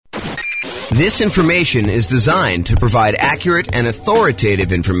This information is designed to provide accurate and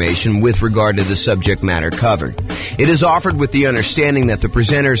authoritative information with regard to the subject matter covered. It is offered with the understanding that the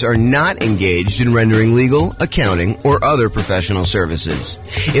presenters are not engaged in rendering legal, accounting, or other professional services.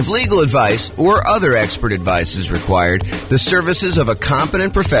 If legal advice or other expert advice is required, the services of a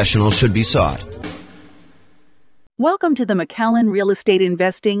competent professional should be sought. Welcome to the Macallan Real Estate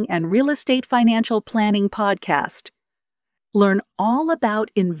Investing and Real Estate Financial Planning Podcast. Learn all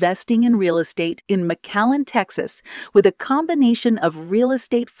about investing in real estate in McAllen, Texas, with a combination of real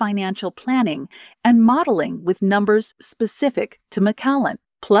estate financial planning and modeling with numbers specific to McAllen,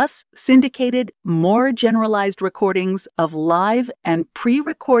 plus syndicated, more generalized recordings of live and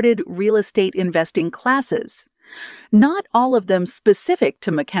pre-recorded real estate investing classes. Not all of them specific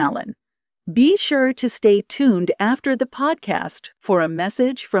to McAllen. Be sure to stay tuned after the podcast for a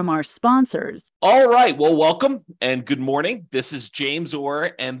message from our sponsors. All right. Well, welcome and good morning. This is James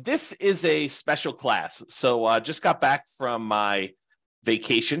Orr, and this is a special class. So just got back from my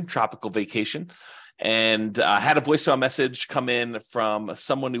vacation, tropical vacation, and had a voicemail message come in from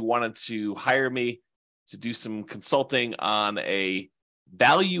someone who wanted to hire me to do some consulting on a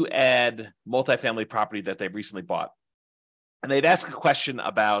value add multifamily property that they've recently bought. And they'd ask a question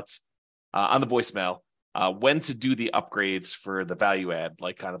about on the voicemail, when to do the upgrades for the value add,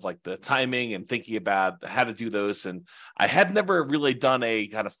 like kind of like the timing and thinking about how to do those. And I had never really done a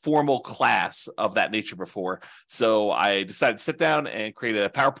kind of formal class of that nature before. So I decided to sit down and create a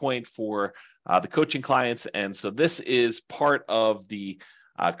PowerPoint for the coaching clients. And so this is part of the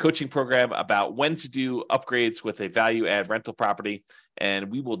coaching program about when to do upgrades with a value add rental property.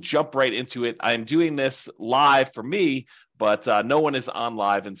 And we will jump right into it. I'm doing this live for me, but no one is on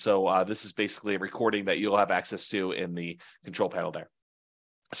live. And so this is basically a recording that you'll have access to in the control panel there.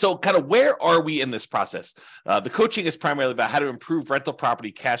 So kind of where are we in this process? The coaching is primarily about how to improve rental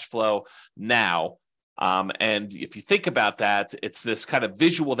property cash flow now. And if you think about that, it's this kind of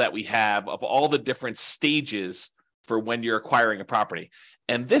visual that we have of all the different stages for when you're acquiring a property.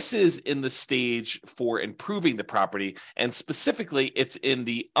 And this is in the stage for improving the property. And specifically, it's in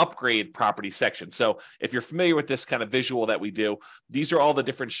the upgrade property section. So if you're familiar with this kind of visual that we do, these are all the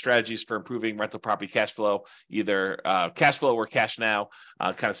different strategies for improving rental property cash flow, either cash flow or cash now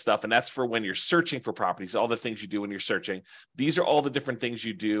kind of stuff. And that's for when you're searching for properties, all the things you do when you're searching. These are all the different things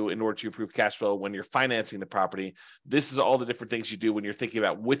you do in order to improve cash flow when you're financing the property. This is all the different things you do when you're thinking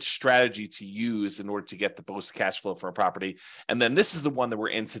about which strategy to use in order to get the most cash flow for a property. And then this is the one that we're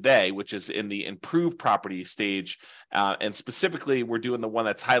in today, which is in the improved property stage. And specifically, we're doing the one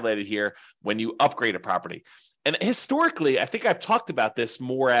that's highlighted here when you upgrade a property. And historically, I think I've talked about this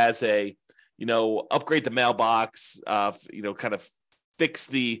more as a, upgrade the mailbox, kind of fix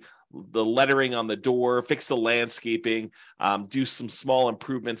the lettering on the door, fix the landscaping, do some small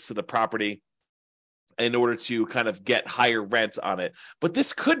improvements to the property in order to kind of get higher rent on it. But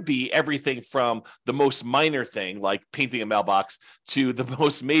this could be everything from the most minor thing, like painting a mailbox, to the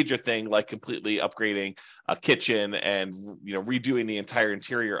most major thing, like completely upgrading a kitchen and, redoing the entire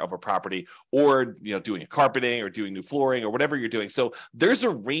interior of a property, or, doing a carpeting or doing new flooring or whatever you're doing. So there's a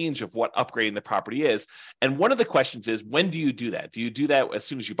range of what upgrading the property is. And one of the questions is, when do you do that? Do you do that as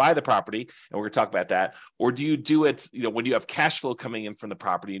soon as you buy the property? And we're going to talk about that. Or do you do it, when you have cash flow coming in from the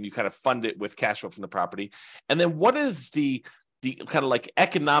property and you kind of fund it with cash flow from the property? And then what is the kind of like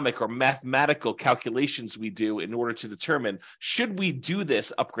economic or mathematical calculations we do in order to determine, should we do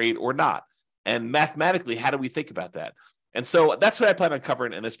this upgrade or not? And mathematically, how do we think about that? And so that's what I plan on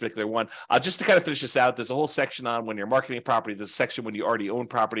covering in this particular one. Just to kind of finish this out, there's a whole section on when you're marketing a property. There's a section when you already own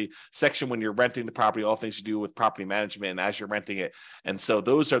property, section when you're renting the property, all things you do with property management and as you're renting it. And so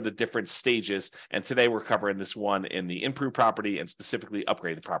those are the different stages. And today we're covering this one in the improved property and specifically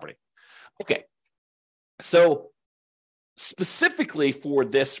upgraded property. Okay. So specifically for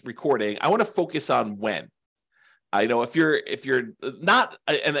this recording, I want to focus on when. I know if you're not,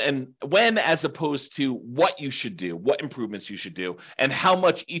 and when, as opposed to what you should do, what improvements you should do, and how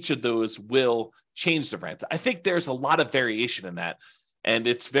much each of those will change the rent. I think there's a lot of variation in that, and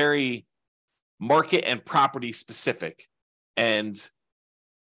it's very market and property specific. And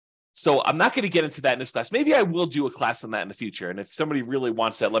so I'm not going to get into that in this class. Maybe I will do a class on that in the future. And if somebody really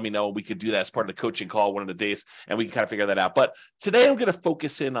wants that, let me know. We could do that as part of the coaching call one of the days, and we can kind of figure that out. But today I'm going to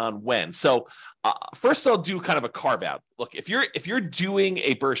focus in on when. So first I'll do kind of a carve out. Look, if you're doing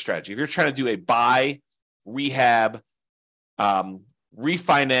a BRRRR strategy, if you're trying to do a buy, rehab, rent,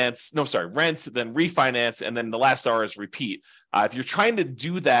 then refinance, and then the last R is repeat. If you're trying to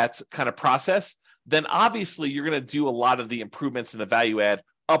do that kind of process, then obviously you're going to do a lot of the improvements in the value add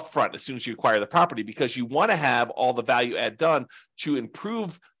upfront as soon as you acquire the property, because you want to have all the value add done to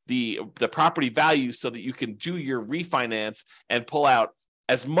improve the property value so that you can do your refinance and pull out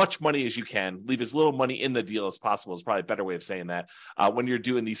as much money as you can, leave as little money in the deal as possible is probably a better way of saying that when you're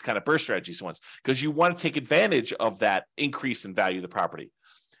doing these kind of burst strategies once, because you want to take advantage of that increase in value of the property.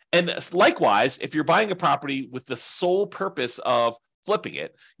 And likewise, if you're buying a property with the sole purpose of flipping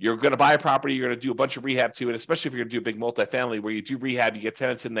it, you're going to buy a property, you're going to do a bunch of rehab to it, especially if you're going to do a big multifamily where you do rehab, you get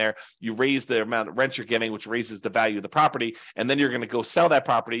tenants in there, you raise the amount of rent you're getting, which raises the value of the property, and then you're going to go sell that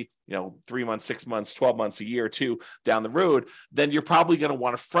property, 3 months, 6 months, 12 months, a year or two down the road, then you're probably going to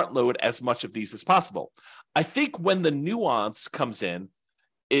want to front load as much of these as possible. I think when the nuance comes in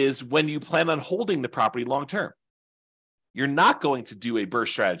is when you plan on holding the property long term. You're not going to do a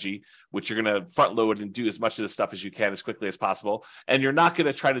burst strategy, which you're going to front load and do as much of this stuff as you can as quickly as possible. And you're not going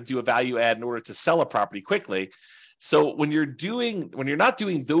to try to do a value add in order to sell a property quickly. So when you're not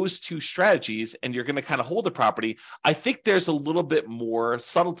doing those two strategies and you're going to kind of hold the property, I think there's a little bit more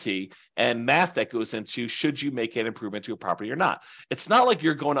subtlety and math that goes into should you make an improvement to a property or not. It's not like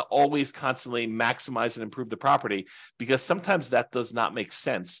you're going to always constantly maximize and improve the property, because sometimes that does not make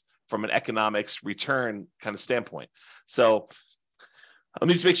sense from an economics return kind of standpoint. So let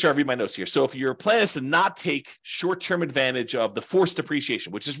me just make sure I read my notes here. So if your plan is to not take short-term advantage of the forced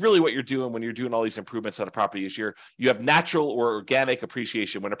appreciation, which is really what you're doing when you're doing all these improvements on a property, is you have natural or organic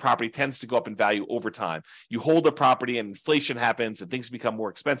appreciation when a property tends to go up in value over time. You hold a property and inflation happens and things become more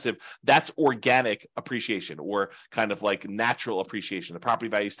expensive. That's organic appreciation, or kind of like natural appreciation. The property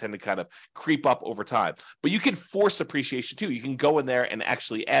values tend to kind of creep up over time. But you can force appreciation too. You can go in there and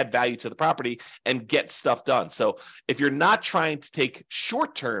actually add value to the property and get stuff done. So if you're not trying to take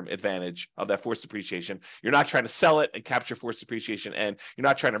short-term advantage of that forced appreciation, you're not trying to sell it and capture forced appreciation, and you're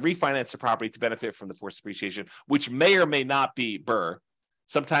not trying to refinance the property to benefit from the forced appreciation, which may or may not be BRRRR.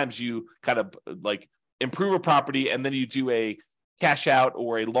 Sometimes you kind of like improve a property and then you do a cash out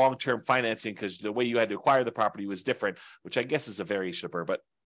or a long-term financing because the way you had to acquire the property was different, which I guess is a variation of BRRRR, but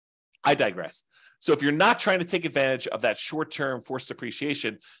I digress. So if you're not trying to take advantage of that short-term forced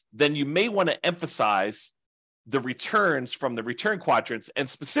appreciation, then you may want to emphasize the returns from the return quadrants, and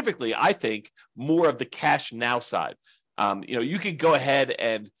specifically, I think, more of the cash now side. You could go ahead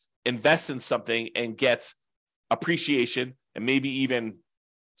and invest in something and get appreciation and maybe even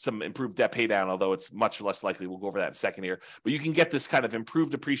some improved debt pay down, although it's much less likely. We'll go over that in a second here. But you can get this kind of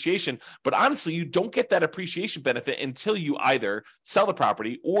improved appreciation. But honestly, you don't get that appreciation benefit until you either sell the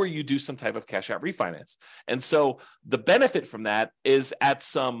property or you do some type of cash out refinance. And so the benefit from that is at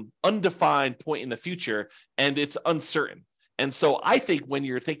some undefined point in the future, and it's uncertain. And so I think when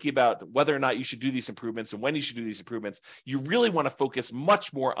you're thinking about whether or not you should do these improvements and when you should do these improvements, you really want to focus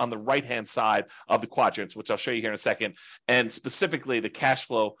much more on the right-hand side of the quadrants, which I'll show you here in a second, and specifically the cash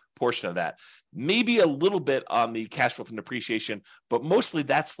flow portion of that. Maybe a little bit on the cash flow from depreciation, but mostly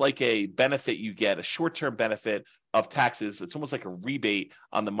that's like a benefit you get, a short-term benefit of taxes. It's almost like a rebate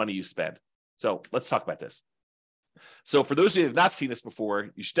on the money you spend. So let's talk about this. So for those of you who have not seen this before,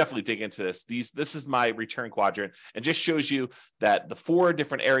 you should definitely dig into this. This is my return quadrant, and just shows you that the 4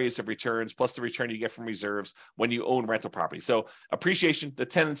 different areas of returns plus the return you get from reserves when you own rental property. So appreciation, the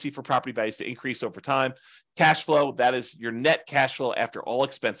tendency for property values to increase over time. Cash flow, that is your net cash flow after all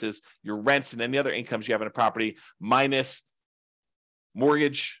expenses, your rents and any other incomes you have in a property, minus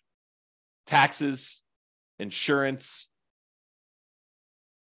mortgage, taxes, insurance,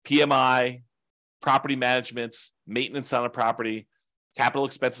 PMI, property management, maintenance on a property, capital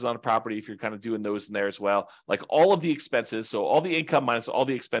expenses on a property, if you're kind of doing those in there as well. Like all of the expenses, so all the income minus all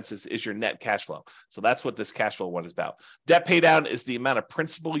the expenses is your net cash flow. So that's what this cash flow one is about. Debt pay down is the amount of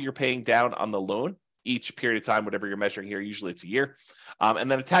principal you're paying down on the loan each period of time, whatever you're measuring here. Usually it's a year. And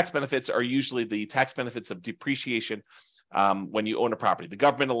then the tax benefits are usually the tax benefits of depreciation. When you own a property, the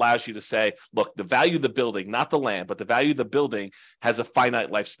government allows you to say, look, the value of the building, not the land, but the value of the building has a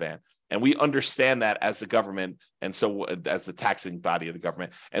finite lifespan. And we understand that as the government, and so as the taxing body of the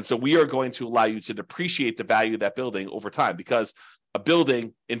government. And so we are going to allow you to depreciate the value of that building over time, because a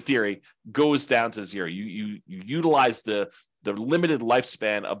building, in theory, goes down to zero. You utilize the limited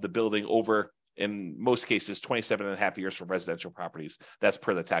lifespan of the building over, in most cases, 27 and a half years for residential properties. That's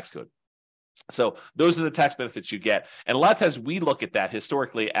per the tax code. So those are the tax benefits you get. And a lot of times we look at that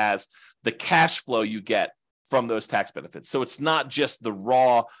historically as the cash flow you get from those tax benefits. So it's not just the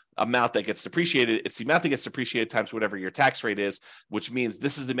raw amount that gets depreciated. It's the amount that gets depreciated times whatever your tax rate is, which means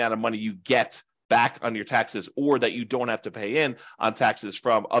this is the amount of money you get back on your taxes, or that you don't have to pay in on taxes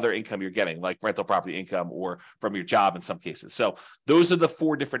from other income you're getting, like rental property income or from your job in some cases. So those are the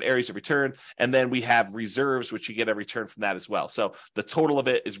 4 different areas of return. And then we have reserves, which you get a return from that as well. So the total of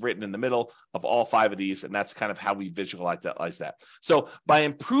it is written in the middle of all 5 of these. And that's kind of how we visualize that. So by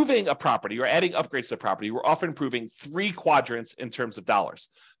improving a property or adding upgrades to the property, we're often improving 3 quadrants in terms of dollars.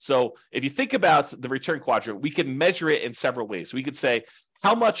 So if you think about the return quadrant, we can measure it in several ways. We could say,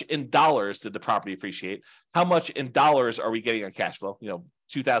 how much in dollars did the property appreciate? How much in dollars are we getting on cash flow?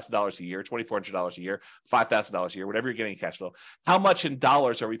 $2,000 a year, $2,400 a year, $5,000 a year, whatever you're getting in cash flow. How much in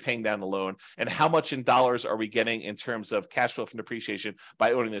dollars are we paying down the loan? And how much in dollars are we getting in terms of cash flow from depreciation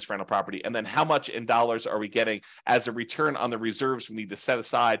by owning this rental property? And then how much in dollars are we getting as a return on the reserves we need to set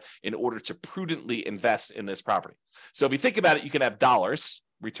aside in order to prudently invest in this property? So if you think about it, you can have dollars,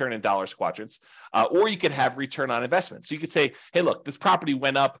 return in dollars quadrants, or you could have return on investment. So you could say, hey, look, this property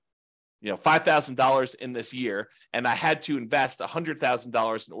went up $5,000 in this year, and I had to invest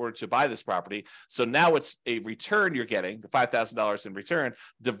 $100,000 in order to buy this property. So now it's a return you're getting, the $5,000 in return,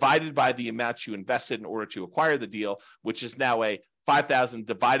 divided by the amount you invested in order to acquire the deal, which is now a $5,000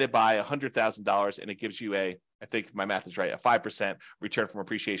 divided by $100,000, and it gives you I think if my math is right, a 5% return from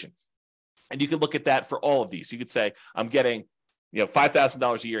appreciation. And you can look at that for all of these. You could say, I'm getting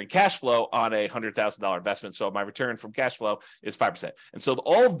 $5,000 a year in cash flow on a $100,000 investment. So my return from cash flow is 5%. And so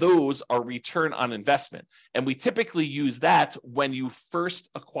all of those are return on investment. And we typically use that when you first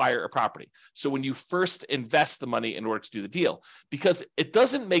acquire a property. So when you first invest the money in order to do the deal, because it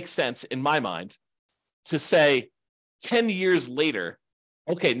doesn't make sense in my mind to say 10 years later,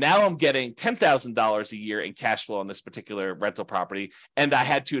 okay, now I'm getting $10,000 a year in cash flow on this particular rental property, and I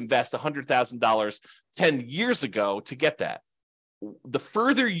had to invest $100,000 10 years ago to get that. The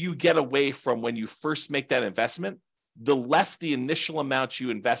further you get away from when you first make that investment, the less the initial amount you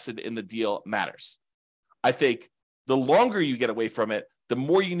invested in the deal matters. I think the longer you get away from it, the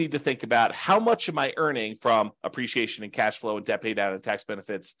more you need to think about how much am I earning from appreciation and cash flow and debt pay down and tax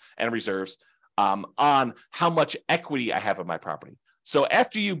benefits and reserves on how much equity I have in my property. So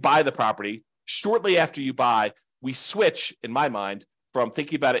after you buy the property, shortly after you buy, we switch, in my mind, from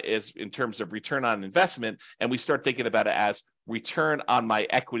thinking about it as in terms of return on investment, and we start thinking about it as return on my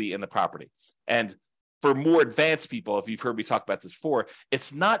equity in the property. And for more advanced people, if you've heard me talk about this before,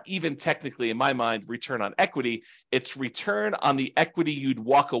 it's not even technically, in my mind, return on equity. It's return on the equity you'd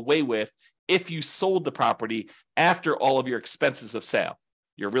walk away with if you sold the property after all of your expenses of sale,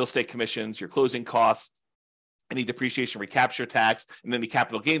 your real estate commissions, your closing costs, any depreciation recapture tax, and any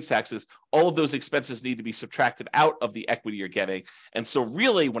capital gains taxes. All of those expenses need to be subtracted out of the equity you're getting. And so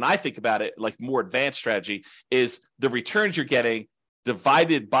really, when I think about it, like more advanced strategy is the returns you're getting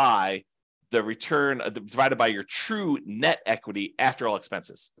divided by the return, divided by your true net equity after all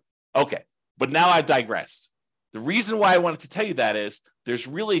expenses. Okay, but now I've digressed. The reason why I wanted to tell you that is there's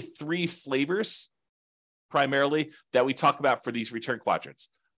really 3 flavors primarily that we talk about for these return quadrants.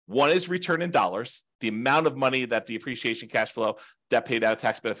 One is return in dollars, the amount of money that the appreciation, cash flow, debt paid out,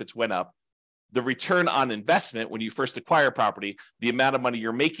 tax benefits went up. The return on investment, when you first acquire a property, the amount of money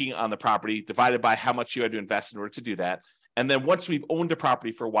you're making on the property divided by how much you had to invest in order to do that. And then once we've owned a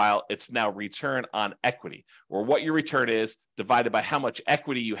property for a while, it's now return on equity, or what your return is divided by how much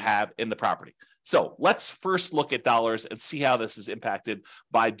equity you have in the property. So let's first look at dollars and see how this is impacted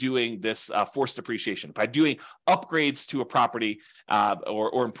by doing this forced depreciation, by doing upgrades to a property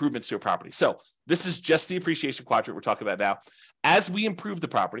or improvements to a property. So this is just the appreciation quadrant we're talking about now. As we improve the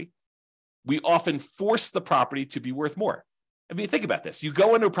property, we often force the property to be worth more. I mean, think about this. You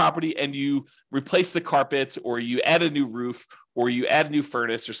go into a property and you replace the carpets, or you add a new roof, or you add a new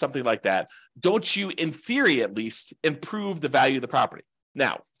furnace or something like that. Don't you, in theory at least, improve the value of the property?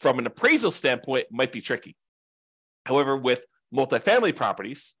 Now, from an appraisal standpoint, it might be tricky. However, with multifamily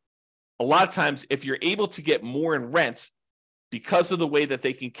properties, a lot of times if you're able to get more in rent because of the way that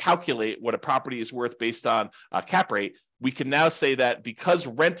they can calculate what a property is worth based on a cap rate, we can now say that because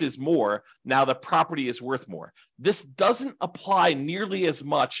rent is more, now the property is worth more. This doesn't apply nearly as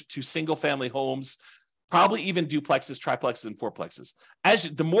much to single family homes, probably even duplexes, triplexes, and fourplexes.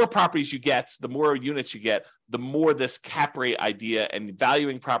 The more properties you get, the more units you get, the more this cap rate idea and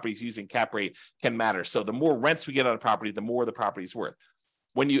valuing properties using cap rate can matter. So the more rents we get on a property, the more the property is worth.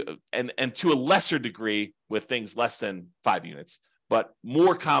 When you and to a lesser degree with things less than 5 units, but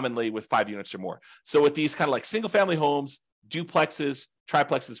more commonly with 5 units or more. So with these kind of like single family homes, duplexes,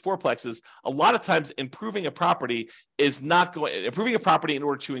 triplexes, fourplexes, a lot of times improving a property in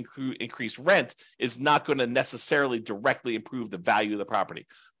order to increase rent is not going to necessarily directly improve the value of the property.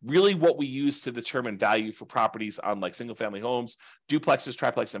 Really what we use to determine value for properties on like single family homes, duplexes,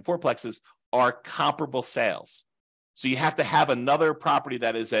 triplexes, and fourplexes are comparable sales. So you have to have another property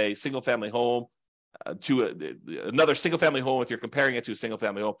that is a single-family home another single-family home if you're comparing it to a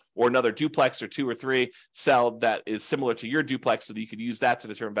single-family home, or another duplex or 2 or 3 sell that is similar to your duplex, so that you could use that to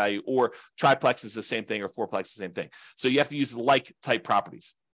determine value, or triplex is the same thing, or fourplex is the same thing. So you have to use like type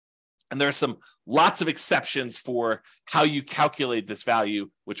properties. And there are lots of exceptions for how you calculate this value,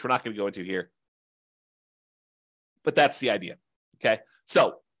 which we're not going to go into here. But that's the idea. Okay.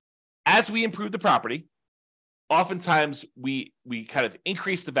 So as we improve the property, oftentimes we kind of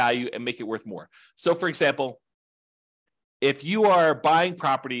increase the value and make it worth more. So for example, if you are buying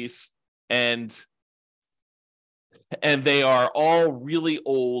properties and they are all really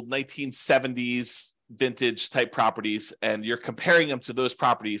old 1970s vintage type properties, and you're comparing them to those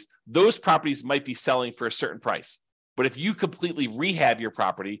properties might be selling for a certain price. But if you completely rehab your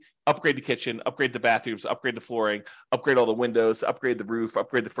property, upgrade the kitchen, upgrade the bathrooms, upgrade the flooring, upgrade all the windows, upgrade the roof,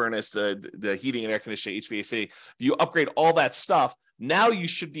 upgrade the furnace, the heating and air conditioning, HVAC, if you upgrade all that stuff, now you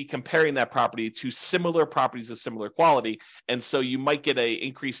should be comparing that property to similar properties of similar quality. And so you might get an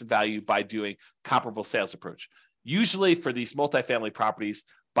increase in value by doing comparable sales approach. Usually for these multifamily properties,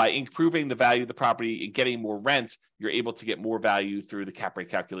 by improving the value of the property and getting more rent, you're able to get more value through the cap rate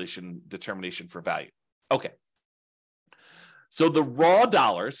calculation determination for value. Okay. So the raw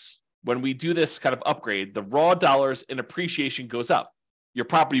dollars, when we do this kind of upgrade, the raw dollars in appreciation goes up. Your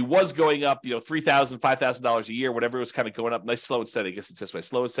property was going up, $3,000, $5,000 a year, whatever it was kind of going up, nice, slow and steady. I guess it's this way,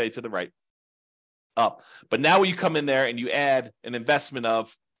 slow and steady to the right, up. But now when you come in there and you add an investment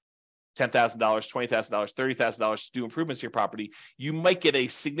of $10,000, $20,000, $30,000 to do improvements to your property, you might get a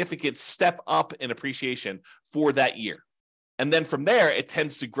significant step up in appreciation for that year. And then from there, it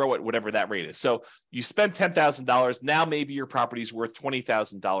tends to grow at whatever that rate is. So you spend $10,000, now maybe your property is worth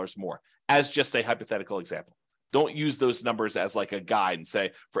 $20,000 more, as just a hypothetical example. Don't use those numbers as like a guide and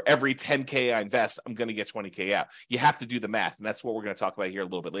say, for every 10K I invest, I'm going to get 20K out. You have to do the math, and that's what we're going to talk about here a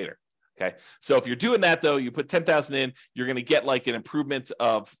little bit later. Okay. So if you're doing that, though, you put $10,000 in, you're going to get like an improvement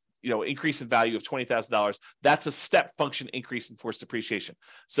of increase in value of $20,000. That's a step function increase in forced depreciation.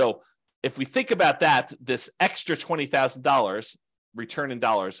 So if we think about that, this extra $20,000 return in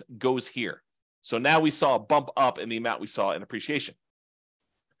dollars goes here. So now we saw a bump up in the amount we saw in appreciation.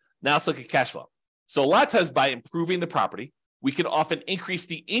 Now let's look at cash flow. So a lot of times by improving the property, we can often increase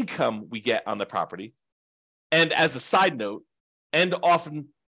the income we get on the property. And as a side note, and often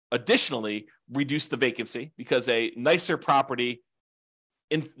additionally reduce the vacancy, because a nicer property,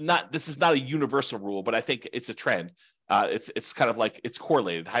 this is not a universal rule, but I think it's a trend. It's kind of like it's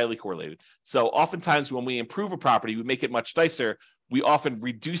correlated, highly correlated. So oftentimes when we improve a property, we make it much nicer, we often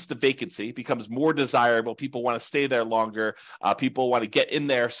reduce the vacancy, becomes more desirable. People want to stay there longer. People want to get in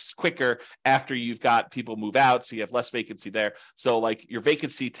there quicker after you've got people move out, so you have less vacancy there. So like your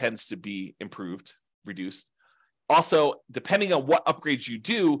vacancy tends to be improved, reduced. Also, depending on what upgrades you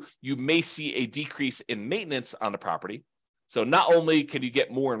do, you may see a decrease in maintenance on the property. So not only can you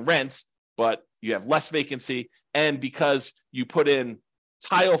get more in rent, but you have less vacancy. And because you put in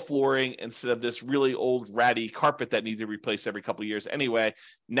tile flooring instead of this really old ratty carpet that needs to be replaced every couple of years anyway,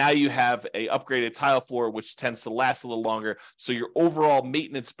 now you have a upgraded tile floor, which tends to last a little longer. So your overall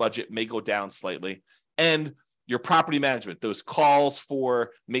maintenance budget may go down slightly. And your property management, those calls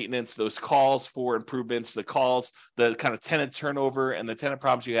for maintenance, those calls for improvements, the kind of tenant turnover and the tenant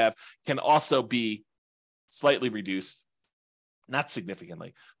problems you have can also be slightly reduced. Not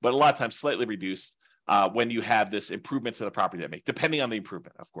significantly, but a lot of times slightly reduced when you have this improvement to the property that make, depending on the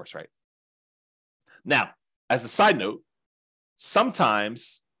improvement, of course, right? Now, as a side note,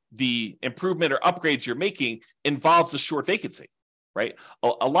 sometimes the improvement or upgrades you're making involves a short vacancy, right?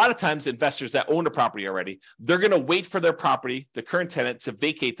 A lot of times investors that own a property already, they're going to wait for their property, the current tenant, to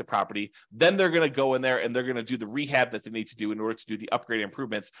vacate the property. Then they're going to go in there and they're going to do the rehab that they need to do in order to do the upgrade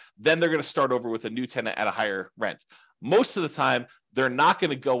improvements. Then they're going to start over with a new tenant at a higher rent. Most of the time, they're not going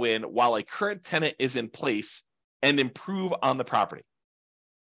to go in while a current tenant is in place and improve on the property,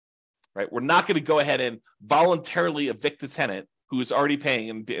 right? We're not going to go ahead and voluntarily evict the tenant who is already paying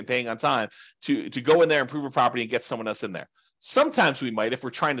and paying on time to go in there, improve a property, and get someone else in there. Sometimes we might if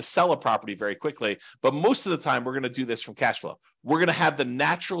we're trying to sell a property very quickly, but most of the time we're going to do this from cash flow. We're going to have the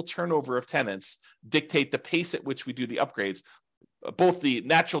natural turnover of tenants dictate the pace at which we do the upgrades, both the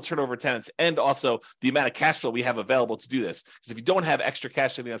natural turnover of tenants and also the amount of cash flow we have available to do this. Because if you don't have extra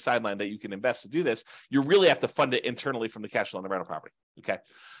cash sitting on the sideline that you can invest to do this, you really have to fund it internally from the cash flow on the rental property. Okay.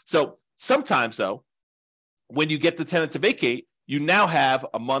 So sometimes though, when you get the tenant to vacate, you now have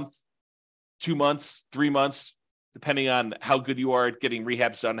a month, 2 months, 3 months, depending on how good you are at getting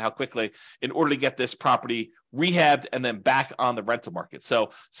rehabs done, how quickly, in order to get this property rehabbed, and then back on the rental market. So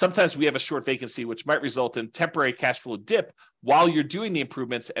sometimes we have a short vacancy, which might result in temporary cash flow dip while you're doing the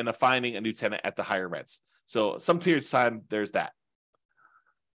improvements and finding a new tenant at the higher rents. So some periods of time, there's that.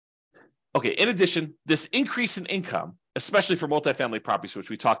 Okay, in addition, this increase in income, especially for multifamily properties, which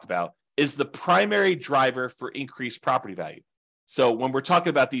we talked about, is the primary driver for increased property value. So when we're talking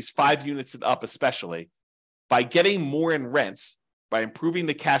about these 5 units and up, especially, by getting more in rent, by improving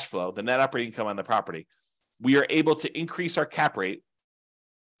the cash flow, the net operating income on the property, we are able to increase our cap rate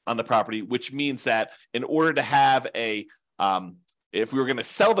on the property, which means that in order to have if we were going to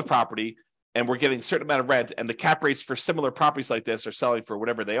sell the property and we're getting a certain amount of rent, and the cap rates for similar properties like this are selling for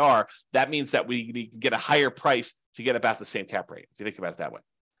whatever they are, that means that we can get a higher price to get about the same cap rate, if you think about it that way.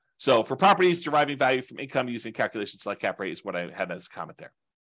 So for properties deriving value from income using calculations like cap rate is what I had as a comment there.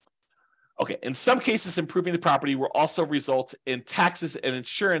 Okay, in some cases, improving the property will also result in taxes and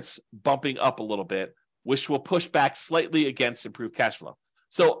insurance bumping up a little bit, which will push back slightly against improved cash flow.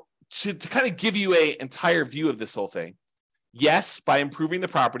 So to kind of give you an entire view of this whole thing, yes, by improving the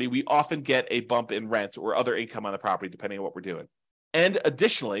property, we often get a bump in rent or other income on the property, depending on what we're doing. And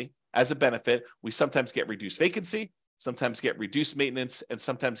additionally, as a benefit, we sometimes get reduced vacancy, sometimes get reduced maintenance, and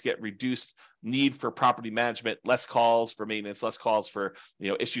sometimes get reduced need for property management, less calls for maintenance, less calls for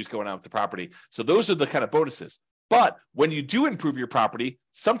issues going on with the property. So those are the kind of bonuses. But when you do improve your property,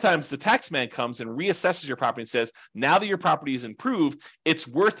 sometimes the tax man comes and reassesses your property and says, now that your property is improved, it's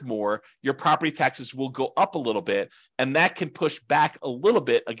worth more. Your property taxes will go up a little bit, and that can push back a little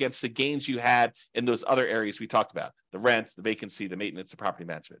bit against the gains you had in those other areas we talked about, the rent, the vacancy, the maintenance, the property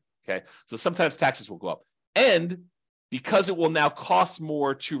management. Okay, so sometimes taxes will go up. And because it will now cost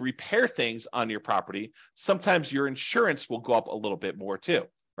more to repair things on your property, sometimes your insurance will go up a little bit more too,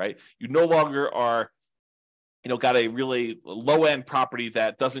 right? You no longer are got a really low-end property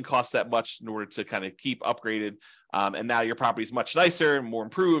that doesn't cost that much in order to kind of keep upgraded. And now your property is much nicer and more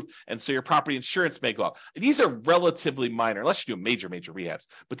improved. And so your property insurance may go up. These are relatively minor, unless you do major rehabs,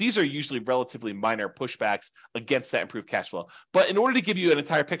 but these are usually relatively minor pushbacks against that improved cash flow. But in order to give you an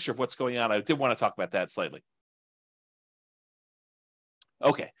entire picture of what's going on, I did want to talk about that slightly.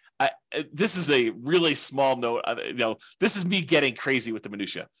 Okay. This is a really small note. This is me getting crazy with the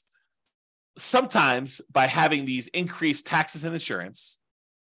minutia. Sometimes by having these increased taxes and insurance,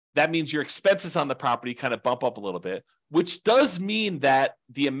 that means your expenses on the property kind of bump up a little bit, which does mean that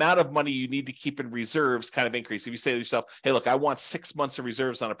the amount of money you need to keep in reserves kind of increase. If you say to yourself, hey, look, I want 6 months of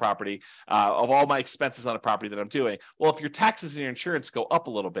reserves on a property of all my expenses on a property that I'm doing. Well, if your taxes and your insurance go up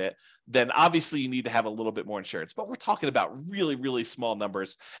a little bit, then obviously you need to have a little bit more insurance. But we're talking about really, really small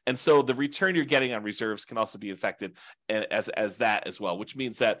numbers. And so the return you're getting on reserves can also be affected as that as well, which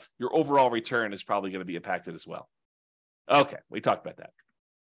means that your overall return is probably going to be impacted as well. Okay, we talked about that.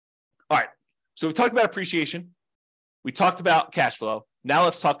 All right, so we talked about appreciation. We talked about cash flow. Now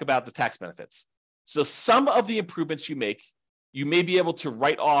let's talk about the tax benefits. So some of the improvements you make, you may be able to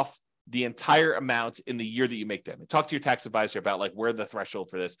write off the entire amount in the year that you make them. And talk to your tax advisor about where the threshold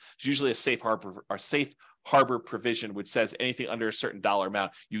for this. It's usually a safe harbor provision, which says anything under a certain dollar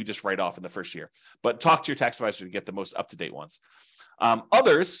amount, you can just write off in the first year. But talk to your tax advisor to get the most up-to-date ones.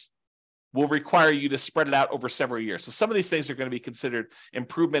 Others will require you to spread it out over several years. So some of these things are going to be considered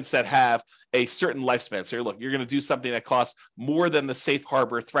improvements that have a certain lifespan. So look, you're going to do something that costs more than the safe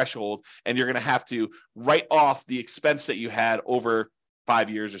harbor threshold, and you're going to have to write off the expense that you had over 5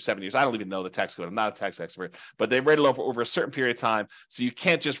 years or 7 years. I don't even know the tax code. I'm not a tax expert, but they write it over a certain period of time. So you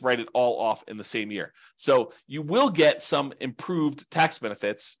can't just write it all off in the same year. So you will get some improved tax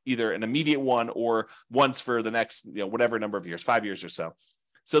benefits, either an immediate one or ones for the next, whatever number of years, 5 years or so.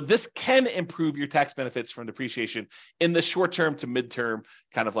 So this can improve your tax benefits from depreciation in the short term to midterm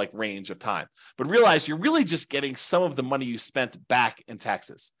kind of range of time. But realize you're really just getting some of the money you spent back in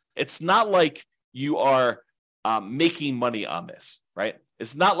taxes. It's not like you are making money on this, right?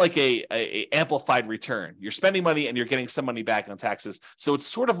 It's not like a amplified return. You're spending money and you're getting some money back on taxes. So it's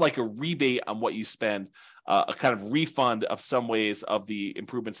sort of like a rebate on what you spend, a kind of refund of some ways of the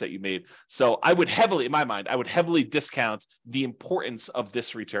improvements that you made. So in my mind, I would heavily discount the importance of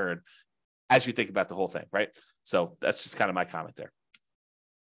this return as you think about the whole thing, right? So that's just kind of my comment there.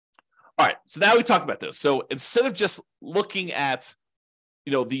 All right, so now we talked about this. So instead of just looking at,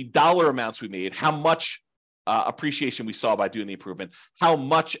 the dollar amounts we made, how much appreciation we saw by doing the improvement, how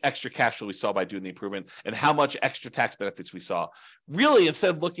much extra cash flow we saw by doing the improvement, and how much extra tax benefits we saw. Really, instead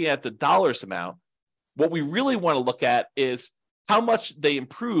of looking at the dollars amount, what we really want to look at is how much they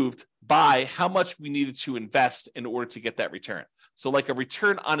improved by how much we needed to invest in order to get that return. So like a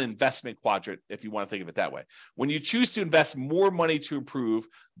return on investment quadrant, if you want to think of it that way. When you choose to invest more money to improve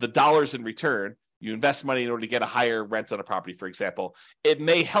the dollars in return, You invest money in order to get a higher rent on a property, for example. It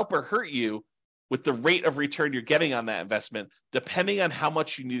may help or hurt you with the rate of return you're getting on that investment, depending on how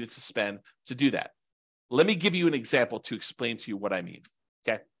much you needed to spend to do that. Let me give you an example to explain to you what I mean.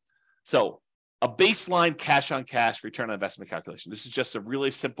 Okay. So a baseline cash on cash return on investment calculation. This is just a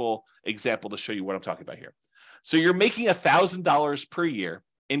really simple example to show you what I'm talking about here. So you're making $1,000 per year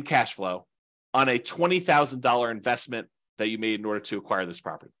in cash flow on a $20,000 investment that you made in order to acquire this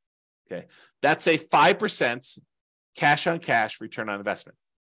property. Okay. That's a 5% cash on cash return on investment.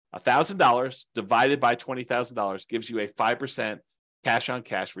 $1,000 divided by $20,000 gives you a 5% cash on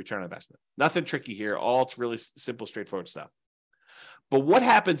cash return on investment. Nothing tricky here. All it's really simple, straightforward stuff. But what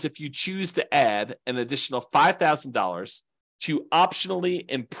happens if you choose to add an additional $5,000 to optionally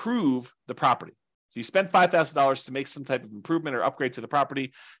improve the property? So you spend $5,000 to make some type of improvement or upgrade to the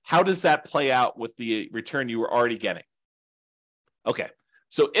property. How does that play out with the return you were already getting? Okay,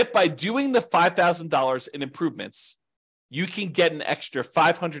 so if by doing the $5,000 in improvements, you can get an extra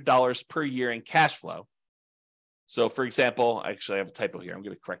 $500 per year in cash flow. So for example, actually I have a typo here. I'm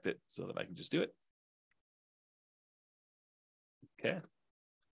going to correct it so that I can just do it. Okay.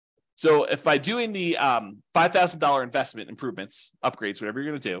 So if by doing the $5,000 investment improvements, upgrades, whatever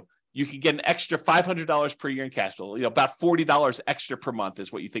you're going to do, you can get an extra $500 per year in cash flow. About $40 extra per month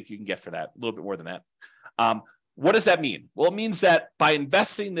is what you think you can get for that. A little bit more than that. What does that mean? Well, it means that by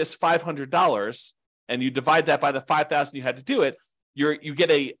investing this $500 and you divide that by the $5,000 you had to do it, you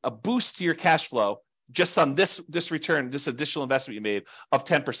get a boost to your cash flow just on this return, this additional investment you made of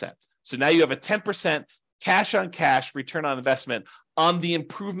 10%. So now you have a 10% cash on cash return on investment on the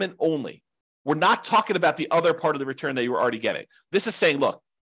improvement only. We're not talking about the other part of the return that you were already getting. This is saying, look,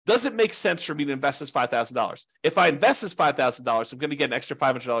 does it make sense for me to invest this $5,000? If I invest this $5,000, I'm going to get an extra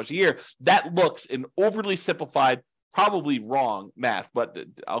 $500 a year. That looks an overly simplified, probably wrong math, but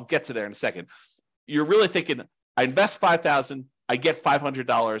I'll get to there in a second. You're really thinking, I invest $5,000, I get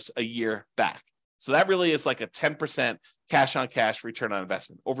 $500 a year back. So that really is like a 10% cash on cash return on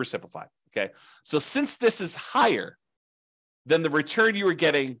investment, oversimplified. Okay. So since this is higher than the return you were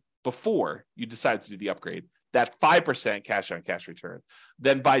getting before you decided to do the upgrade, that 5% cash on cash return,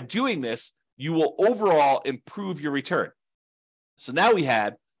 then by doing this, you will overall improve your return. So now we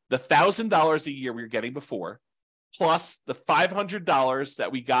had the $1,000 a year we were getting before, plus the $500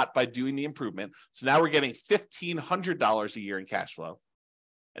 that we got by doing the improvement. So now we're getting $1,500 a year in cash flow.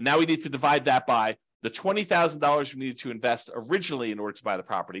 And now we need to divide that by the $20,000 we needed to invest originally in order to buy the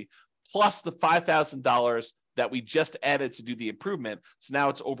property, plus the $5,000 that we just added to do the improvement. So now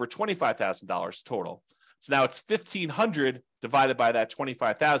it's over $25,000 total. So now it's $1,500 divided by that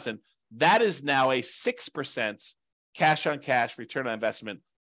 $25,000. That is now a 6% cash on cash return on investment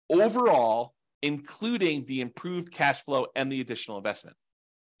overall, including the improved cash flow and the additional investment.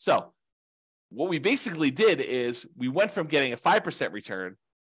 So what we basically did is we went from getting a 5% return.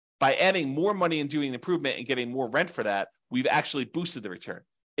 By adding more money and doing an improvement and getting more rent for that, we've actually boosted the return.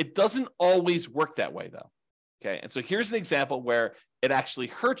 It doesn't always work that way, though. Okay, and so here's an example where it actually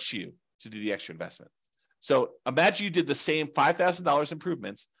hurts you to do the extra investment. So imagine you did the same $5,000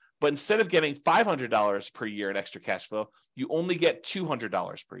 improvements, but instead of getting $500 per year in extra cash flow, you only get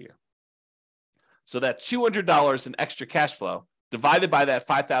 $200 per year. So that $200 in extra cash flow divided by that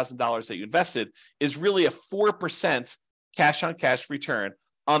 $5,000 that you invested is really a 4% cash on cash return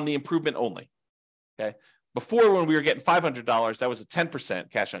on the improvement only. Okay. Before, when we were getting $500, that was a 10%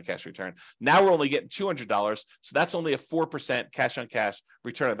 cash on cash return. Now we're only getting $200. So that's only a 4% cash on cash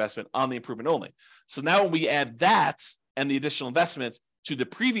return on investment on the improvement only. So now when we add that and the additional investment to the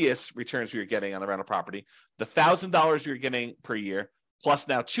previous returns we were getting on the rental property, the $1,000 we were getting per year, plus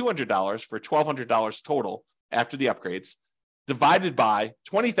now $200 for $1,200 total after the upgrades, divided by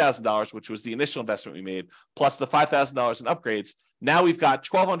 $20,000, which was the initial investment we made, plus the $5,000 in upgrades. Now we've got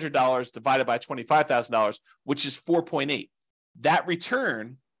 $1,200 divided by $25,000, which is 4.8. That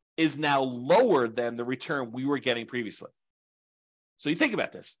return is now lower than the return we were getting previously. So you think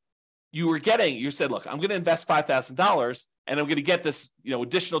about this. You said, look, I'm going to invest $5,000 and I'm going to get this,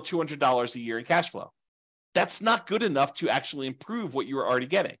 additional $200 a year in cash flow. That's not good enough to actually improve what you were already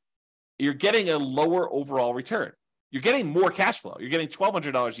getting. You're getting a lower overall return. You're getting more cash flow. You're getting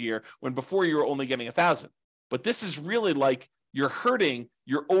 $1,200 a year when before you were only getting $1,000. But this is really like you're hurting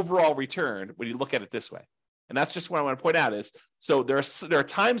your overall return when you look at it this way. And that's just what I want to point out is, so there are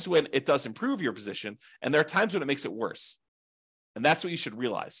times when it does improve your position, and there are times when it makes it worse. And that's what you should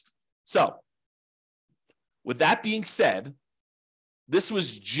realize. So with that being said, this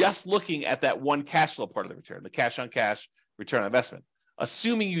was just looking at that one cash flow part of the return, the cash on cash return on investment,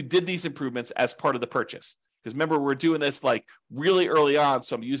 assuming you did these improvements as part of the purchase. Because remember, we're doing this like really early on.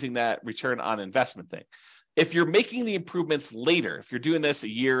 So I'm using that return on investment thing. If you're making the improvements later, if you're doing this a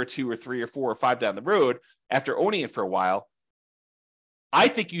year or 2 or 3 or 4 or 5 down the road after owning it for a while, I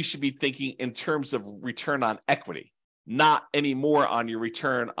think you should be thinking in terms of return on equity, not anymore on your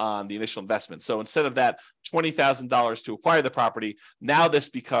return on the initial investment. So instead of that $20,000 to acquire the property, now this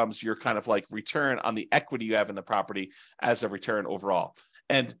becomes your kind of like return on the equity you have in the property as a return overall.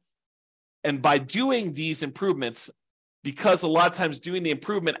 And by doing these improvements, because a lot of times doing the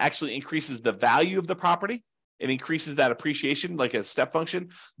improvement actually increases the value of the property, it increases that appreciation like a step function.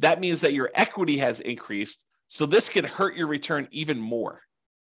 That means that your equity has increased. So this could hurt your return even more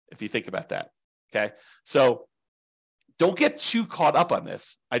if you think about that. Okay. So don't get too caught up on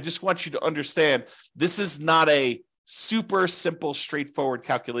this. I just want you to understand this is not a super simple, straightforward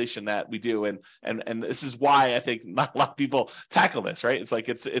calculation that we do. And this is why I think not a lot of people tackle this, right? It's like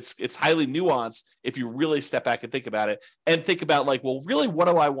it's highly nuanced if you really step back and think about it and think about like, well, really, what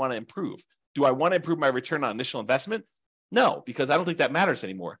do I want to improve? Do I want to improve my return on initial investment? No, because I don't think that matters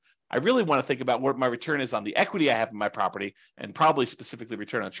anymore. I really want to think about what my return is on the equity I have in my property and probably specifically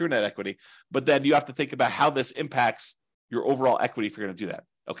return on true net equity. But then you have to think about how this impacts your overall equity if you're going to do that.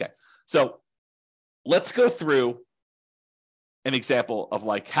 Okay, so let's go through an example of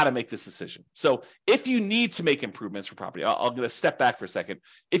like how to make this decision. So if you need to make improvements for property, I'm going to step back for a second.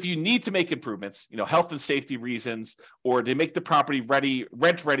 If you need to make improvements, health and safety reasons, or to make the property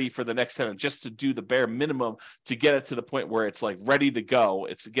rent ready for the next tenant, just to do the bare minimum to get it to the point where it's like ready to go,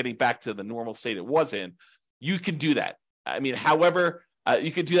 it's getting back to the normal state it was in, you can do that. I mean, however, you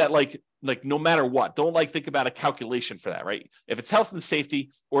can do that like no matter what. Don't think about a calculation for that, right? If it's health and safety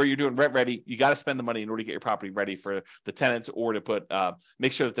or you're doing rent ready, you got to spend the money in order to get your property ready for the tenants or to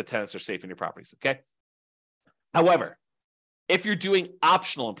make sure that the tenants are safe in your properties, okay? However, if you're doing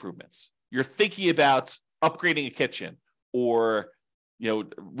optional improvements, you're thinking about upgrading a kitchen or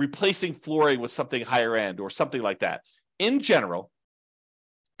replacing flooring with something higher end or something like that. In general,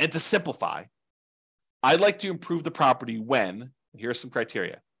 and to simplify, I'd like to improve the property when, here are some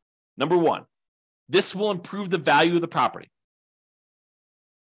criteria. Number one, this will improve the value of the property.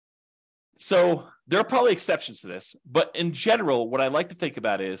 So there are probably exceptions to this, but in general, what I like to think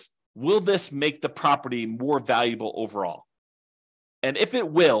about is, will this make the property more valuable overall? And if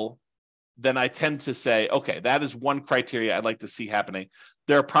it will, then I tend to say, okay, that is one criteria I'd like to see happening.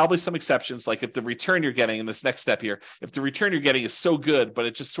 There are probably some exceptions, like if the return you're getting in this next step here, if the return you're getting is so good, but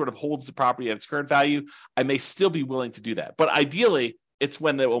it just sort of holds the property at its current value, I may still be willing to do that. But ideally, it's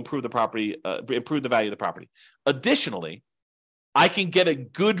when they will improve the property, improve the value of the property. Additionally, I can get a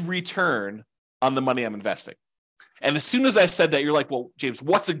good return on the money I'm investing. And as soon as I said that, you're like, well, James,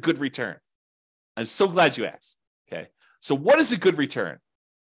 what's a good return? I'm so glad you asked. Okay. So what is a good return?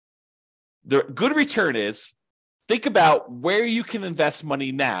 The good return is, think about where you can invest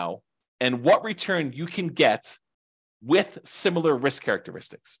money now and what return you can get with similar risk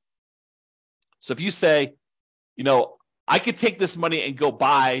characteristics. So if you say, I could take this money and go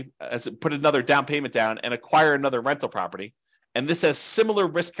put another down payment down and acquire another rental property, and this has similar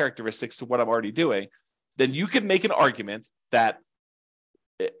risk characteristics to what I'm already doing, then you could make an argument that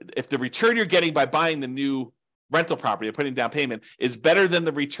if the return you're getting by buying the new rental property or putting down payment is better than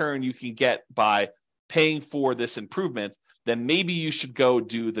the return you can get by paying for this improvement, then maybe you should go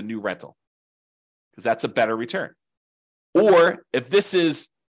do the new rental because that's a better return. Or if this is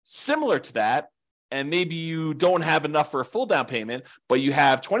similar to that, and maybe you don't have enough for a full down payment, but you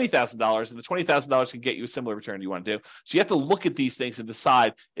have $20,000 and the $20,000 can get you a similar return you want to do. So you have to look at these things and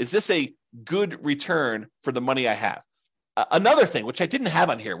decide, is this a good return for the money I have? Another thing, which I didn't have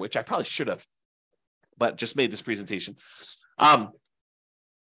on here, which I probably should have, but just made this presentation. I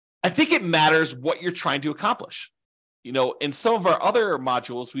think it matters what you're trying to accomplish. In some of our other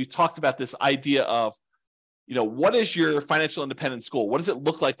modules, we've talked about this idea of, what is your financial independence goal? What does it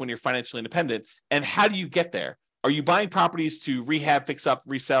look like when you're financially independent? And how do you get there? Are you buying properties to rehab, fix up,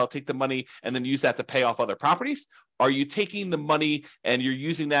 resell, take the money, and then use that to pay off other properties? Are you taking the money and you're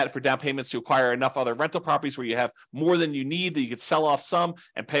using that for down payments to acquire enough other rental properties where you have more than you need that you could sell off some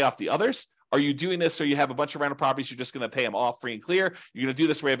and pay off the others? Are you doing this so you have a bunch of rental properties, you're just going to pay them off free and clear? You're going to do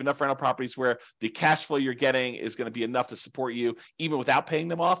this where you have enough rental properties where the cash flow you're getting is going to be enough to support you even without paying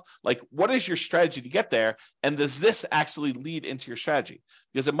them off? Like, what is your strategy to get there? And does this actually lead into your strategy?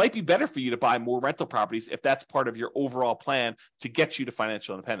 Because it might be better for you to buy more rental properties if that's part of your overall plan to get you to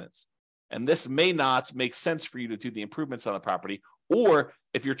financial independence. And this may not make sense for you to do the improvements on the property. Or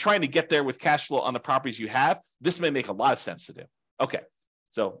if you're trying to get there with cash flow on the properties you have, this may make a lot of sense to do. Okay.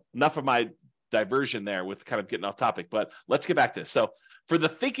 So enough of my diversion there with kind of getting off topic, but let's get back to this. So for the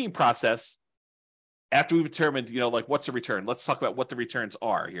thinking process, after we've determined, like what's the return, let's talk about what the returns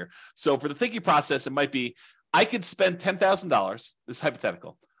are here. So for the thinking process, it might be, I could spend $10,000. This is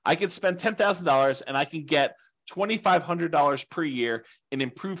hypothetical. I could spend $10,000 and I can get $2,500 per year in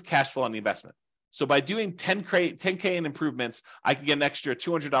improved cash flow on the investment. So by doing 10K in improvements, I can get an extra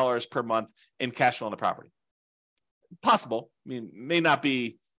 $200 per month in cash flow on the property. Possible. I mean, may not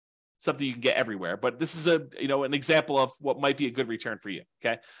be something you can get everywhere, but this is an example of what might be a good return for you.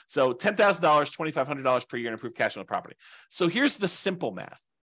 Okay. So $10,000, $2,500 per year in improved cash flow on the property. So here's the simple math,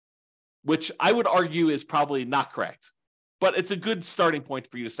 which I would argue is probably not correct, but it's a good starting point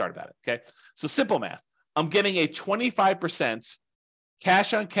for you to start about it. Okay. So simple math. I'm getting a 25%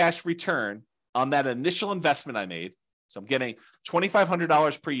 cash on cash return on that initial investment I made. So I'm getting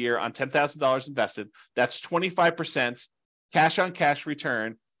 $2,500 per year on $10,000 invested. That's 25% cash on cash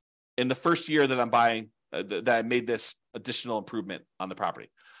return in the first year that I'm buying, that I made this additional improvement on the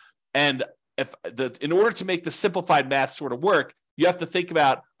property. And in order to make the simplified math sort of work, you have to think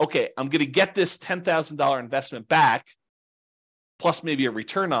about, okay, I'm going to get this $10,000 investment back, plus maybe a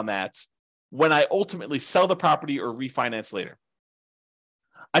return on that, when I ultimately sell the property or refinance later.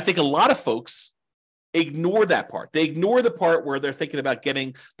 I think a lot of folks ignore that part. They ignore the part where they're thinking about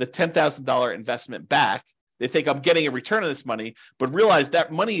getting the $10,000 investment back. They think I'm getting a return on this money, but realize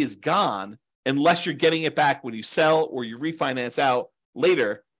that money is gone unless you're getting it back when you sell or you refinance out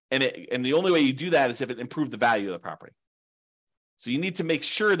later. And the only way you do that is if it improved the value of the property. So you need to make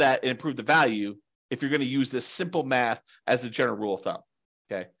sure that it improved the value if you're going to use this simple math as a general rule of thumb.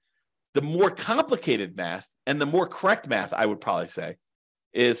 Okay. The more complicated math and the more correct math, I would probably say,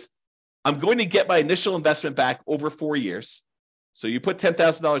 is I'm going to get my initial investment back over 4 years. So you put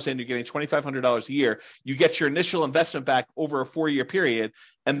 $10,000 in, you're getting $2,500 a year. You get your initial investment back over a 4-year period.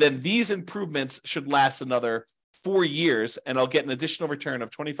 And then these improvements should last another 4 years. And I'll get an additional return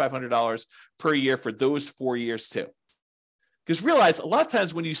of $2,500 per year for those 4 years too. Because realize a lot of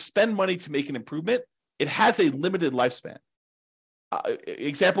times when you spend money to make an improvement, it has a limited lifespan.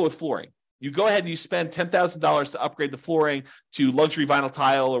 Example with flooring. You go ahead and you spend $10,000 to upgrade the flooring to luxury vinyl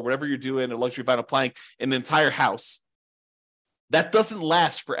tile or whatever you're doing, or luxury vinyl plank in an entire house. That doesn't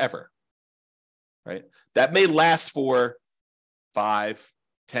last forever, right? That may last for 5,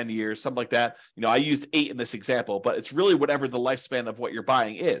 10 years, something like that. I used 8 in this example, but it's really whatever the lifespan of what you're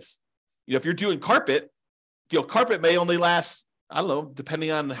buying is. If you're doing carpet, carpet may only last, I don't know,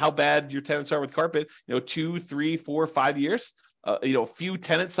 depending on how bad your tenants are with carpet, 2, 3, 4, 5 years, a few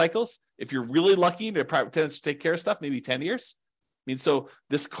tenant cycles. If you're really lucky, the private tenants take care of stuff, maybe 10 years. So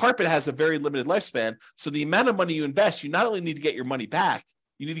this carpet has a very limited lifespan. So the amount of money you invest, you not only need to get your money back,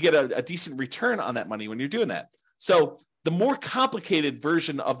 you need to get a decent return on that money when you're doing that. So the more complicated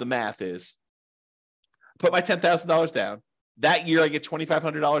version of the math is put my $10,000 down. That year I get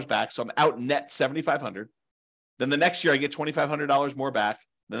 $2,500 back. So I'm out net $7,500. Then the next year I get $2,500 more back.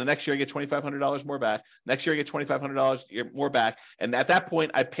 Then the next year I get $2,500 more back. Next year I get $2,500 more back. And at that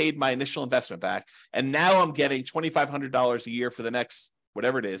point, I paid my initial investment back. And now I'm getting $2,500 a year for the next,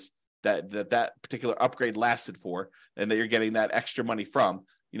 whatever it is that particular upgrade lasted for, and that you're getting that extra money from,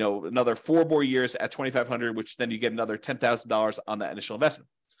 another 4 more years at $2,500, which then you get another $10,000 on that initial investment.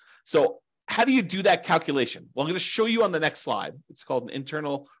 So how do you do that calculation? Well, I'm going to show you on the next slide. It's called an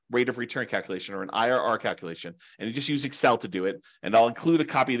internal rate of return calculation, or an IRR calculation. And you just use Excel to do it. And I'll include a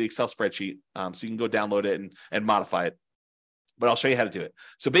copy of the Excel spreadsheet so you can go download it and modify it. But I'll show you how to do it.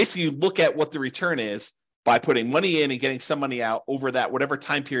 So basically, you look at what the return is by putting money in and getting some money out over that, whatever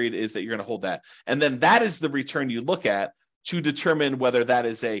time period is that you're going to hold that. And then that is the return you look at to determine whether that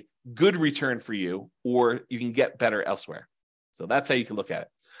is a good return for you or you can get better elsewhere. So that's how you can look at it.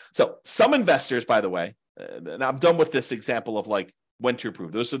 So some investors, by the way, and I'm done with this example of like when to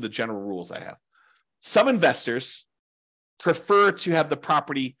approve. Those are the general rules I have. Some investors prefer to have the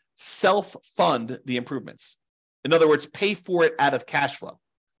property self-fund the improvements. In other words, pay for it out of cash flow.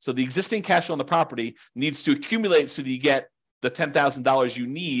 So the existing cash flow on the property needs to accumulate so that you get the $10,000 you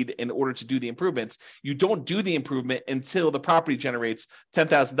need in order to do the improvements. You don't do the improvement until the property generates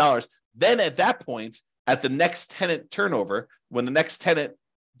 $10,000. Then at that point, at the next tenant turnover, when the next tenant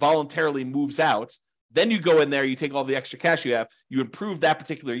voluntarily moves out, then you go in there, you take all the extra cash you have, you improve that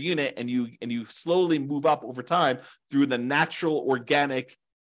particular unit, and you slowly move up over time through the natural organic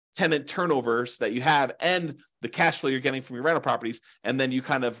tenant turnovers that you have and the cash flow you're getting from your rental properties, and then you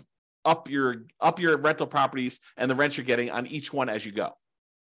kind of up your rental properties and the rent you're getting on each one as you go.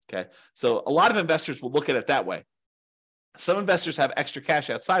 Okay, so a lot of investors will look at it that way. Some investors have extra cash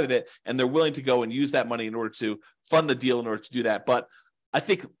outside of it, and they're willing to go and use that money in order to fund the deal in order to do that. But I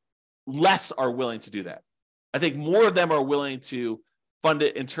think less are willing to do that. I think more of them are willing to fund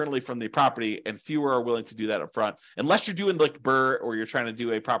it internally from the property, and fewer are willing to do that up front. Unless you're doing like BRRRR or you're trying to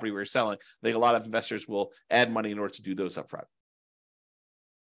do a property where you're selling, I think a lot of investors will add money in order to do those up front.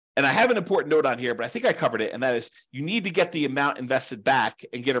 And I have an important note on here, but I think I covered it, and that is you need to get the amount invested back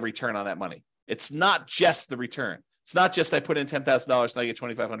and get a return on that money. It's not just the return. It's not just I put in $10,000 and I get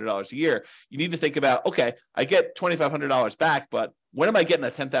 $2,500 a year. You need to think about, okay, I get $2,500 back, but when am I getting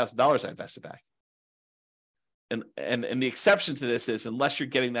that $10,000 I invested back? And the exception to this is unless you're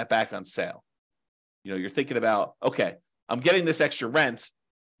getting that back on sale. You're thinking about, okay, I'm getting this extra rent,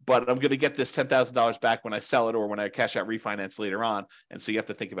 but I'm going to get this $10,000 back when I sell it or when I cash out refinance later on. And so you have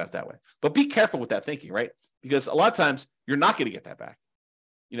to think about it that way. But be careful with that thinking, right? Because a lot of times you're not going to get that back,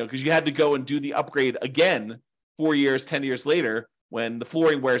 because you had to go and do the upgrade again 4 years, 10 years later when the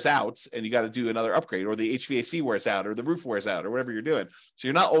flooring wears out and you got to do another upgrade, or the HVAC wears out or the roof wears out or whatever you're doing. So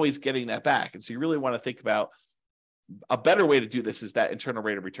you're not always getting that back. And so you really want to think about a better way to do this is that internal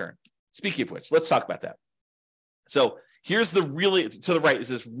rate of return. Speaking of which, let's talk about that. So here's to the right is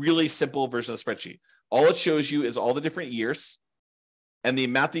this really simple version of the spreadsheet. All it shows you is all the different years and the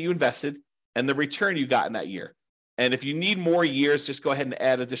amount that you invested and the return you got in that year. And if you need more years, just go ahead and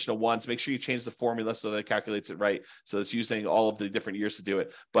add additional ones. Make sure you change the formula so that it calculates it right. So it's using all of the different years to do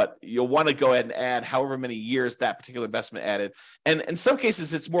it. But you'll want to go ahead and add however many years that particular investment added. And in some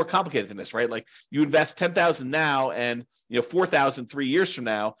cases, it's more complicated than this, right? Like you invest $10,000 now and $4,000 3 years from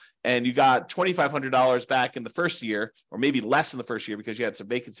now, and you got $2,500 back in the first year, or maybe less in the first year because you had some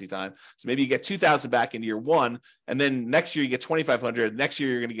vacancy time. So maybe you get $2,000 back in year one, and then next year you get $2,500. Next year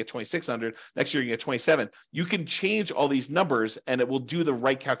you're going to get $2,600. Next year you get $2,700. You can change all these numbers, and it will do the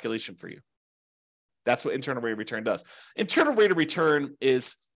right calculation for you. That's what internal rate of return does. Internal rate of return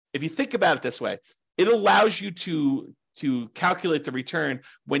is, if you think about it this way, it allows you to calculate the return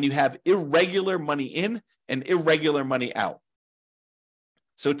when you have irregular money in and irregular money out.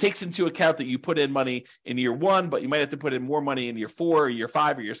 So it takes into account that you put in money in year one, but you might have to put in more money in year 4 or year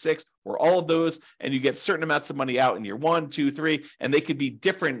 5 or year 6 or all of those. And you get certain amounts of money out in year 1, 2, 3, and they could be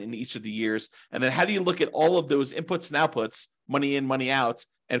different in each of the years. And then how do you look at all of those inputs and outputs, money in, money out,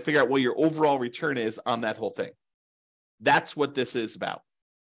 and figure out what your overall return is on that whole thing? That's what this is about.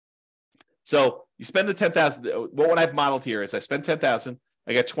 So you spend the $10,000. What I've modeled here is I spend $10,000.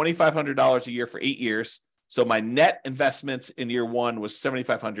 I got $2,500 a year for 8 years. So my net investments in year one was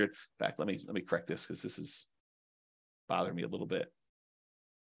 $7,500. In fact, let me correct this because this is bothering me a little bit.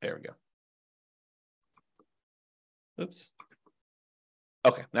 There we go. Oops.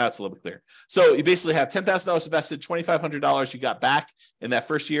 Okay, now it's a little bit clearer. So you basically have $10,000 invested, $2,500 you got back in that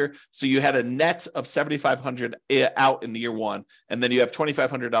first year. So you had a net of $7,500 out in the year one, and then you have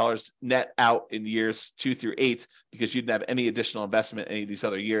 $2,500 net out in years 2 through 8 because you didn't have any additional investment in any of these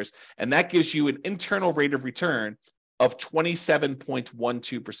other years, and that gives you an internal rate of return of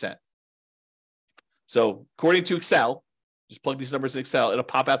 27.12%. So according to Excel, just plug these numbers in Excel, it'll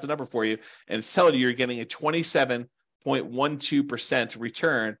pop out the number for you, and it's telling you you're getting a 27.12%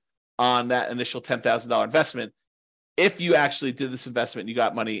 return on that initial $10,000 investment if you actually did this investment and you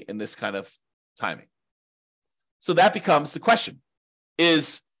got money in this kind of timing. So that becomes the question.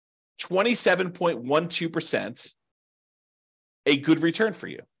 Is 27.12% a good return for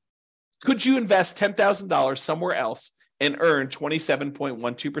you? Could you invest $10,000 somewhere else and earn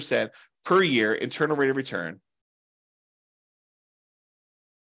 27.12% per year internal rate of return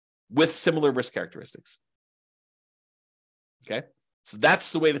with similar risk characteristics? Okay, so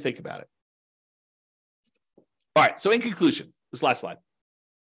that's the way to think about it. All right, so in conclusion, this last slide.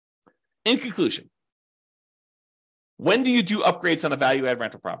 In conclusion, when do you do upgrades on a value-add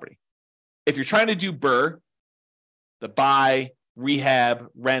rental property? If you're trying to do BRRRR, the buy, rehab,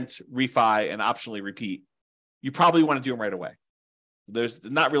 rent, refi, and optionally repeat, you probably want to do them right away.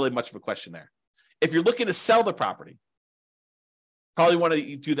 There's not really much of a question there. If you're looking to sell the property, probably want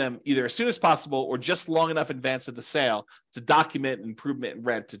to do them either as soon as possible or just long enough in advance of the sale to document improvement in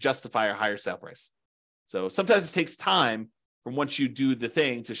rent to justify a higher sale price. So sometimes it takes time from once you do the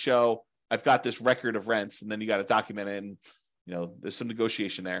thing to show I've got this record of rents, and then you got to document it, and there's some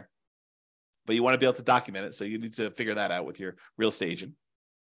negotiation there. But you want to be able to document it, so you need to figure that out with your real estate agent.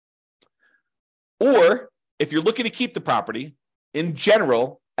 Or if you're looking to keep the property, in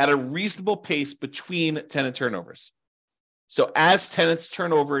general, at a reasonable pace between tenant turnovers. So as tenants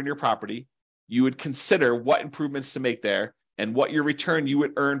turn over in your property, you would consider what improvements to make there and what your return you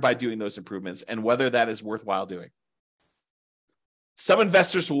would earn by doing those improvements and whether that is worthwhile doing. Some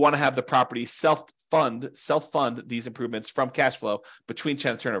investors will want to have the property self-fund these improvements from cash flow between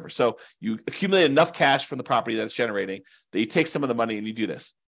tenant turnover. So you accumulate enough cash from the property that it's generating that you take some of the money and you do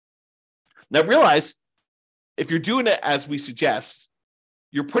this. Now realize, if you're doing it as we suggest,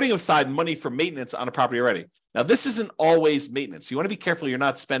 you're putting aside money for maintenance on a property already. Now, this isn't always maintenance. You want to be careful you're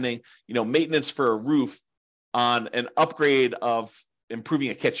not spending, maintenance for a roof on an upgrade of improving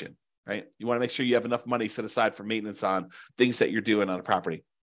a kitchen, right? You want to make sure you have enough money set aside for maintenance on things that you're doing on a property.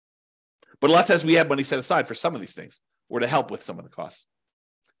 But a lot of times we have money set aside for some of these things or to help with some of the costs.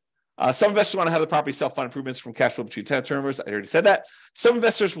 Some investors want to have the property self-fund improvements from cash flow between tenant turnovers. I already said that. Some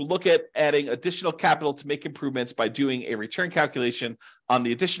investors will look at adding additional capital to make improvements by doing a return calculation on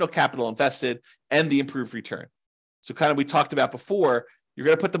the additional capital invested and the improved return. So kind of we talked about before, you're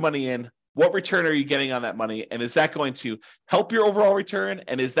going to put the money in. What return are you getting on that money? And is that going to help your overall return?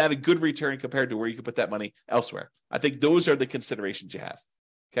 And is that a good return compared to where you could put that money elsewhere? I think those are the considerations you have.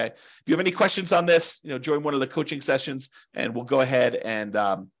 Okay. If you have any questions on this, join one of the coaching sessions and we'll go ahead and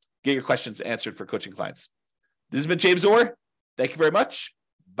get your questions answered for coaching clients. This has been James Orr. Thank you very much.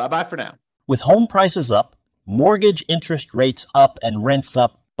 Bye-bye for now. With home prices up, mortgage interest rates up, and rents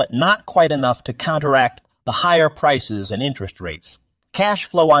up, but not quite enough to counteract the higher prices and interest rates, cash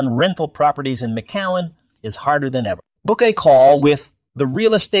flow on rental properties in McAllen is harder than ever. Book a call with the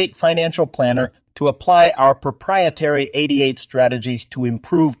Real Estate Financial Planner to apply our proprietary 88 strategies to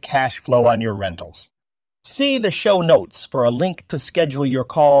improve cash flow on your rentals. See the show notes for a link to schedule your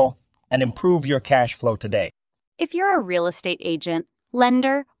call and improve your cash flow today. If you're a real estate agent,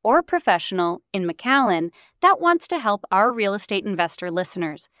 lender, or professional in McAllen that wants to help our real estate investor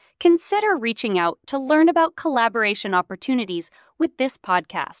listeners, consider reaching out to learn about collaboration opportunities with this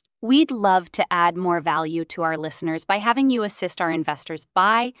podcast. We'd love to add more value to our listeners by having you assist our investors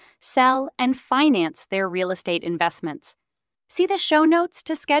buy, sell, and finance their real estate investments. See the show notes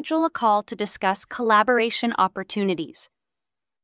to schedule a call to discuss collaboration opportunities.